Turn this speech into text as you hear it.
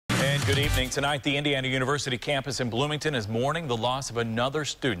And good evening. Tonight, the Indiana University campus in Bloomington is mourning the loss of another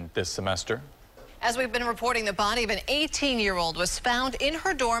student this semester. As we've been reporting, the body of an 18-year-old was found in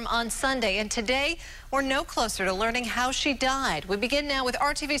her dorm on Sunday, and today we're no closer to learning how she died. We begin now with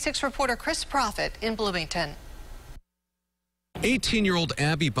RTV6 reporter Chris Proffitt in Bloomington. 18-year-old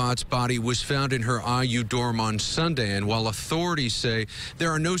Abby Bott's body was found in her IU dorm on Sunday, and while authorities say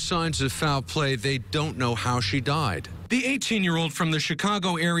there are no signs of foul play, they don't know how she died. The 18-year-old from the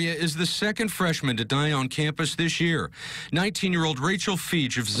Chicago area is the second freshman to die on campus this year. 19-year-old Rachel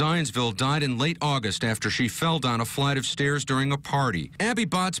Feige of Zionsville died in late August after she fell down a flight of stairs during a party. Abby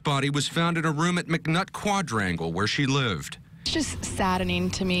Bott's body was found in a room at McNutt Quadrangle where she lived. It's just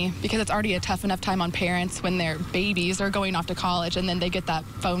saddening to me because it's already a tough enough time on parents when their babies are going off to college and then they get that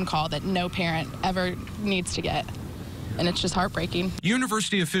phone call that no parent ever needs to get. And it's just heartbreaking.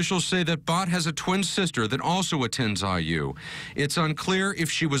 University officials say that Bott has a twin sister that also attends IU. It's unclear if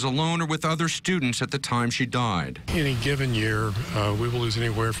she was alone or with other students at the time she died. In a given year, we will lose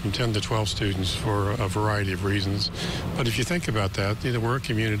anywhere from 10 to 12 students for a variety of reasons. But if you think about that, we're a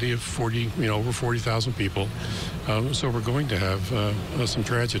community of over 40,000 people. So we're going to have some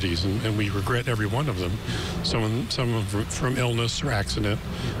tragedies, and we regret every one of them. Some from illness or accident,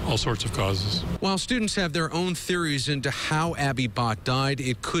 all sorts of causes. While students have their own theories into how Abby Bott died,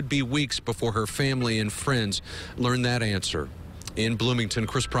 it could be weeks before her family and friends learn that answer. In Bloomington,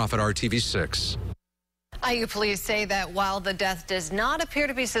 Chris Proffitt, RTV6. IU police say that while the death does not appear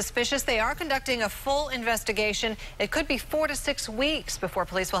to be suspicious, they are conducting a full investigation. It could be 4 to 6 weeks before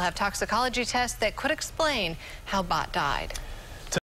police will have toxicology tests that could explain how Bott died.